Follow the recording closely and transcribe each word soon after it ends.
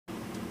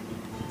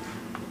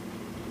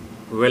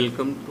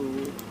Welcome to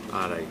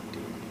are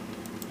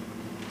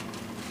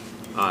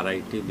I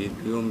T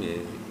video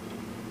में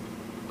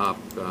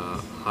आपका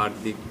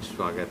हार्दिक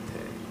स्वागत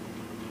है।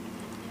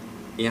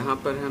 यहाँ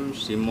पर हम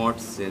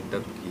सीमॉस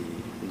सेटअप की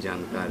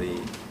जानकारी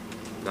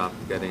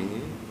प्राप्त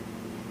करेंगे।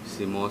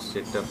 सीमॉस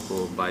सेटअप को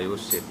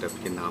बायोस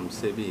सेटअप के नाम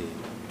से भी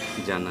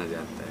जाना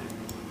जाता है।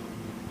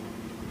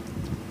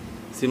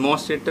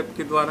 सीमॉस सेटअप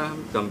के द्वारा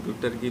हम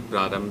कंप्यूटर की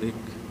प्रारंभिक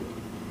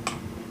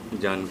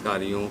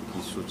जानकारियों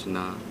की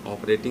सूचना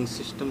ऑपरेटिंग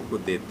सिस्टम को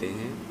देते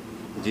हैं,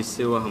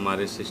 जिससे वह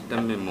हमारे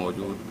सिस्टम में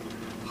मौजूद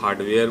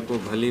हार्डवेयर को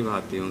भली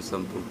भांति एवं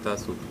संपूर्णता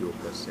से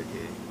उपयोग कर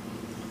सके।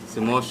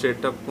 सीमॉस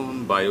सेटअप को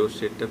हम बायोस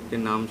सेटअप के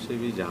नाम से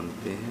भी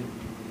जानते हैं।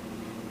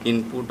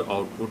 इनपुट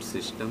आउटपुट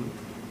सिस्टम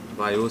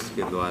बायोस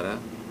के द्वारा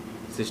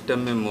सिस्टम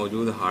में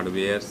मौजूद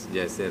हार्डवेयर्स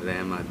जैसे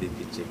रैम आदि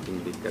की चेकिंग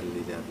भी कर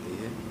ली जाती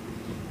है,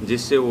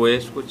 जिससे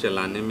ओएस को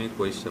चलाने में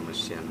कोई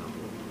समस्या न हो।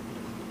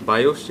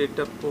 बायोस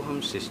सेटअप को हम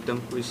सिस्टम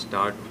को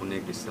स्टार्ट होने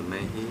के समय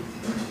ही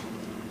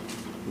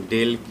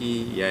डेल की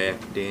या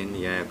F10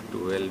 या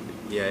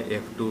F12 या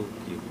F2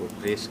 की को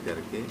प्रेस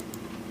करके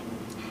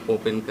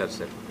ओपन कर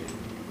सकते हैं।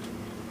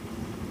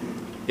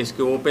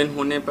 इसके ओपन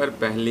होने पर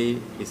पहली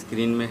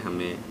स्क्रीन में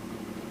हमें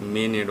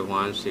मेन,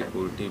 एडवांस,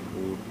 सिक्योरिटी,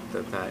 बूट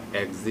तथा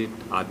एग्जिट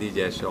आदि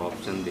जैसे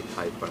ऑप्शन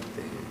दिखाई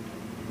पड़ते हैं।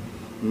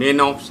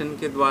 मेन ऑप्शन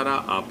के द्वारा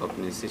आप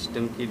अपने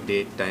सिस्टम की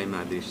डेट, टाइम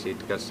आदि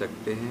सेट कर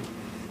सकते हैं।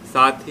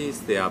 साथ ही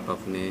इससे आप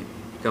अपने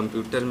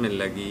कंप्यूटर में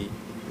लगी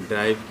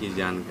ड्राइव की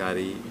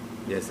जानकारी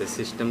जैसे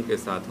सिस्टम के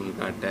साथ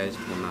उनका अटैच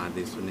होना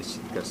आदि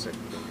सुनिश्चित कर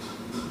सकते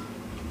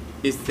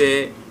हैं। इससे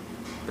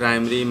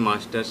primary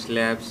master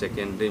slab,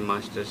 secondary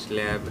master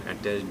slab,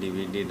 attach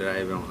DVD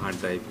drive एवं हार्ड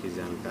ड्राइव की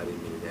जानकारी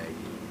मिल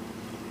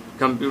जाएगी।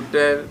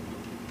 कंप्यूटर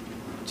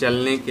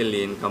चलने के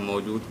लिए इनका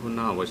मौजूद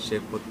होना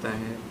आवश्यक होता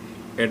है।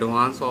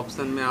 एडवांस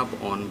ऑप्शन में आप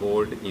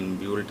ऑनबोर्ड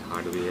इनबिल्ट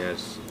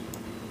हार्डवेयर्स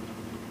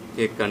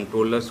के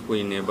कंट्रोलर्स को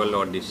इनेबल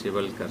और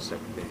डिसेबल कर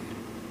सकते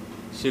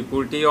हैं।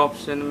 सिक्योरिटी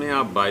ऑप्शन में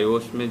आप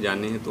बायोस में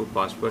जाने हैं तो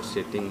पासवर्ड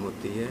सेटिंग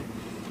होती है।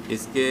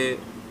 इसके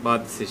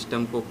बाद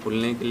सिस्टम को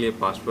खुलने के लिए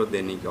पासवर्ड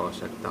देने की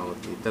आवश्यकता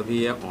होती है,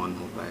 तभी यह ऑन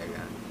हो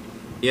पाएगा।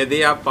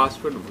 यदि आप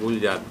पासवर्ड भूल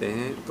जाते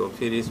हैं तो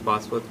फिर इस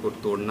पासवर्ड को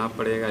तोड़ना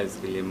पड़ेगा।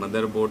 इसके लिए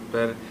मदरबोर्ड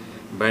पर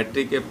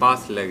बैटरी के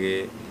पास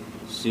लगे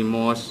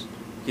सीमॉस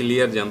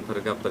क्लियर जम्पर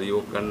का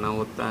प्रयोग करना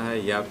होता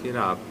है, या फिर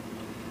आप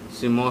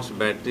सीमॉस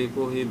बैटरी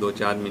को ही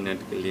 2-4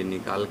 मिनट के लिए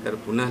निकाल कर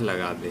पुनः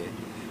लगा दें।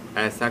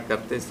 ऐसा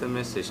करते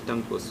समय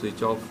सिस्टम को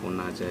स्विच ऑफ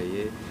होना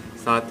चाहिए।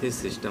 साथ ही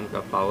सिस्टम का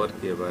पावर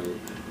केबल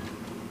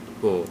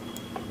को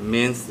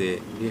मेन से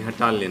भी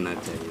हटा लेना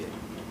चाहिए।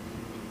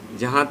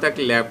 जहाँ तक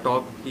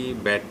लैपटॉप की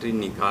बैटरी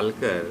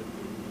निकालकर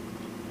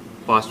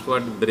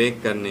पासवर्ड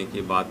ब्रेक करने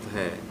की बात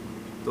है,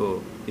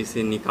 तो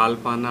इसे निकाल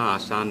पाना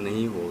आसान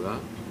नहीं होगा।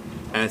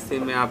 ऐसे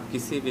में आप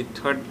किसी भी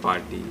थर्ड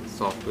पार्टी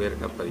सॉफ्टवेयर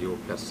का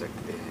प्रयोग कर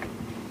सकते हैं।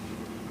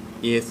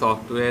 ये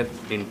सॉफ्टवेयर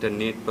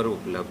इंटरनेट पर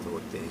उपलब्ध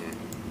होते हैं।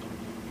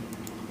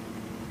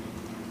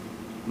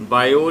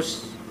 बायोस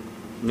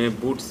में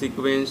बूट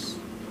सीक्वेंस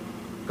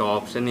का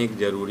ऑप्शन एक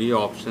ज़रूरी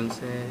ऑप्शन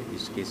है।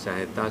 इसकी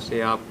सहायता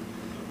से आप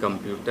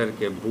कंप्यूटर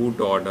के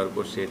बूट ऑर्डर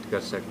को सेट कर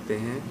सकते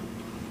हैं।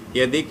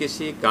 यदि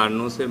किसी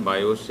कारणों से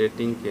बायोस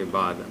सेटिंग के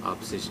बाद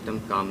आप सिस्टम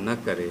काम न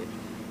करे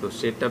तो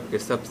सेटअप के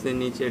सबसे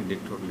नीचे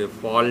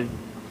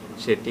डिफ़ॉल्ट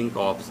सेटिंग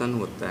का ऑप्शन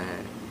होता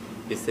है।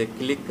 इसे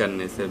क्लिक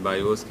करने से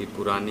बायोस की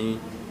पुरानी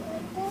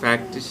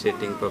फैक्ट्री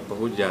सेटिंग पर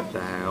पहुंच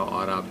जाता है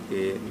और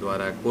आपके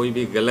द्वारा कोई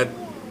भी गलत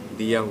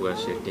दिया हुआ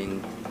सेटिंग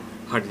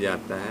हट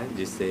जाता है,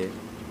 जिससे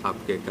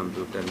आपके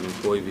कंप्यूटर में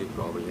कोई भी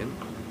प्रॉब्लम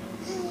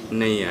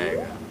नहीं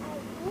आएगा।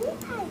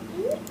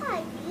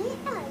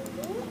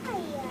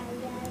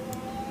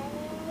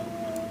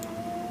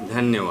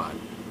 धन्यवाद।